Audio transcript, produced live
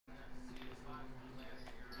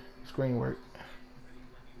Screen work.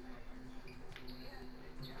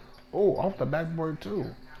 Oh, off the backboard too.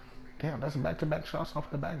 Damn, that's back-to-back shots off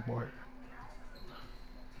the backboard.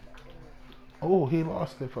 Oh, he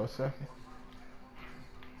lost it for a second.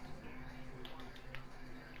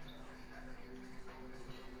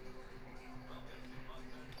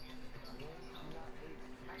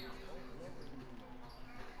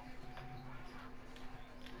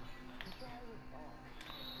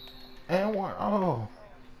 And one. Oh,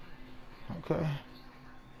 okay.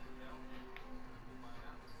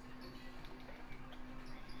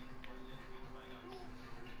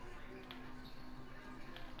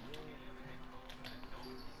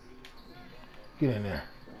 Get in there.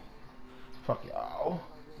 Fuck y'all.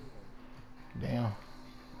 Damn.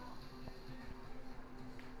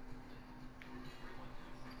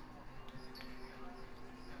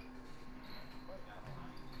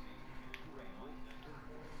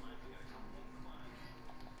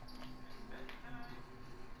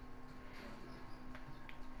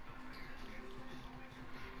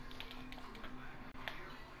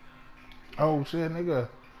 Oh shit, nigga.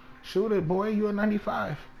 Shoot it, boy. You a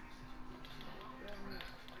 95.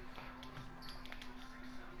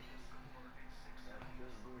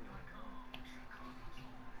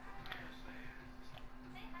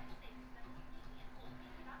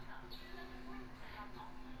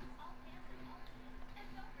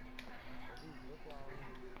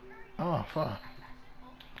 Oh, fuck.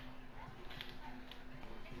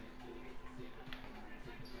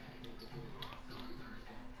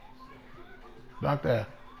 Block that.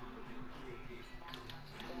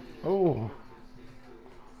 Oh.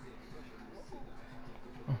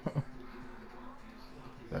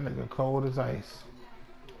 That nigga cold as ice.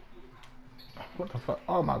 What the fuck?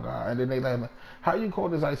 Oh my god. And then they let me. How you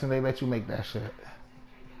cold as ice and they let you make that shit?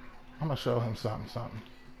 I'm gonna show him something.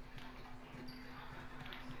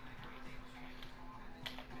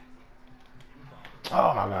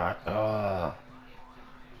 Oh my god.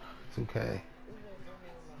 2K.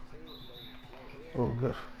 Oh,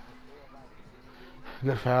 good.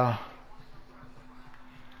 Good foul.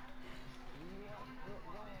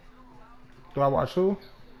 Do I watch who?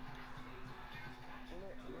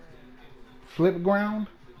 Flip ground?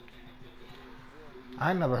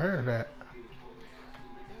 I never heard of that.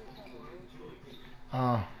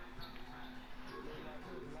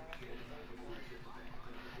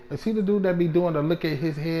 Is he the dude that be doing the look at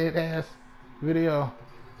his head ass video?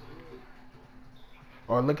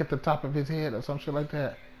 Or look at the top of his head or some shit like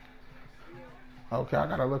that? Okay, I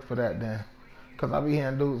gotta look for that then. Cause I be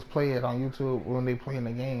hearing dudes play it on YouTube when they playing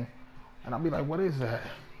the game. And I'll be like, what is that?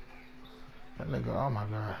 That nigga, oh my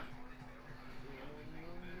god.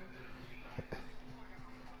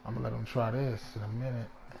 I'm gonna let him try this in a minute.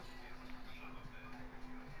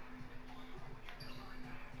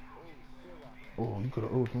 Oh, you could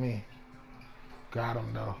have oofed me. Got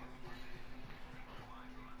him though.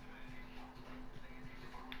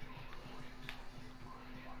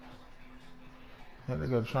 That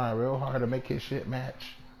nigga trying real hard to make his shit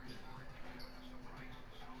match.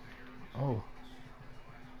 Oh.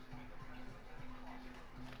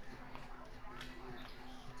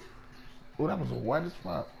 Oh, that was wet as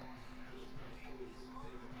fuck.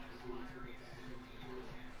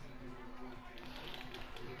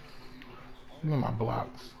 Give me my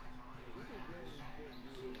blocks.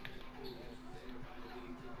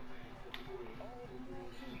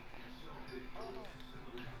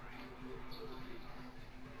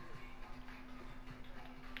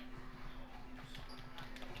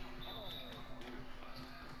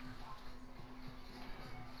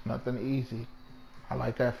 Nothing easy. I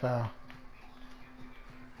like that foul.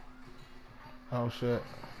 Oh shit.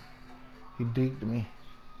 He deked me.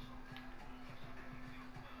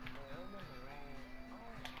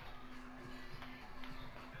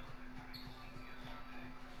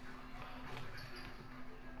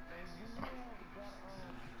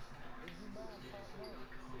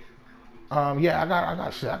 Yeah, I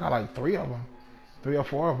got shit. I got like 3 of them. 3 or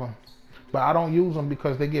 4 of them. But I don't use them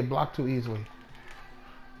because they get blocked too easily.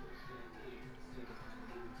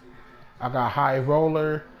 I got high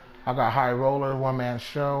roller, one man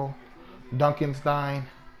show, Duncanstein,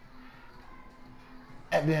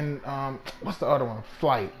 and then what's the other one?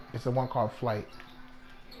 Flight. It's the one called Flight.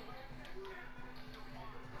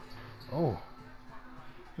 Oh,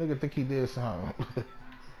 nigga think he did something.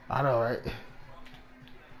 I know, right?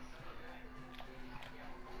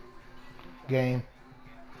 Game.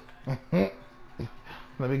 Let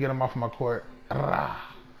me get him off my court. Get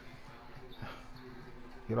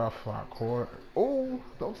off my court. Oh,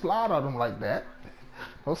 don't slide on them like that.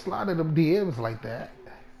 Don't slide in them DMs like that.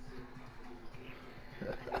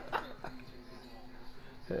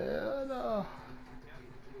 Hell no.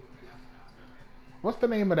 What's the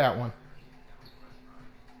name of that one? It's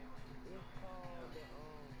called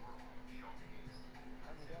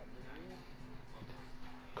I forgot the new.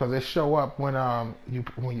 Cause it show up when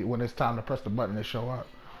it's time to press the button. It show up.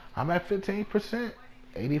 I'm at 15%,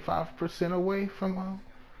 85% away from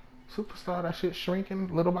Superstar. That shit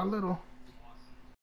shrinking little by little.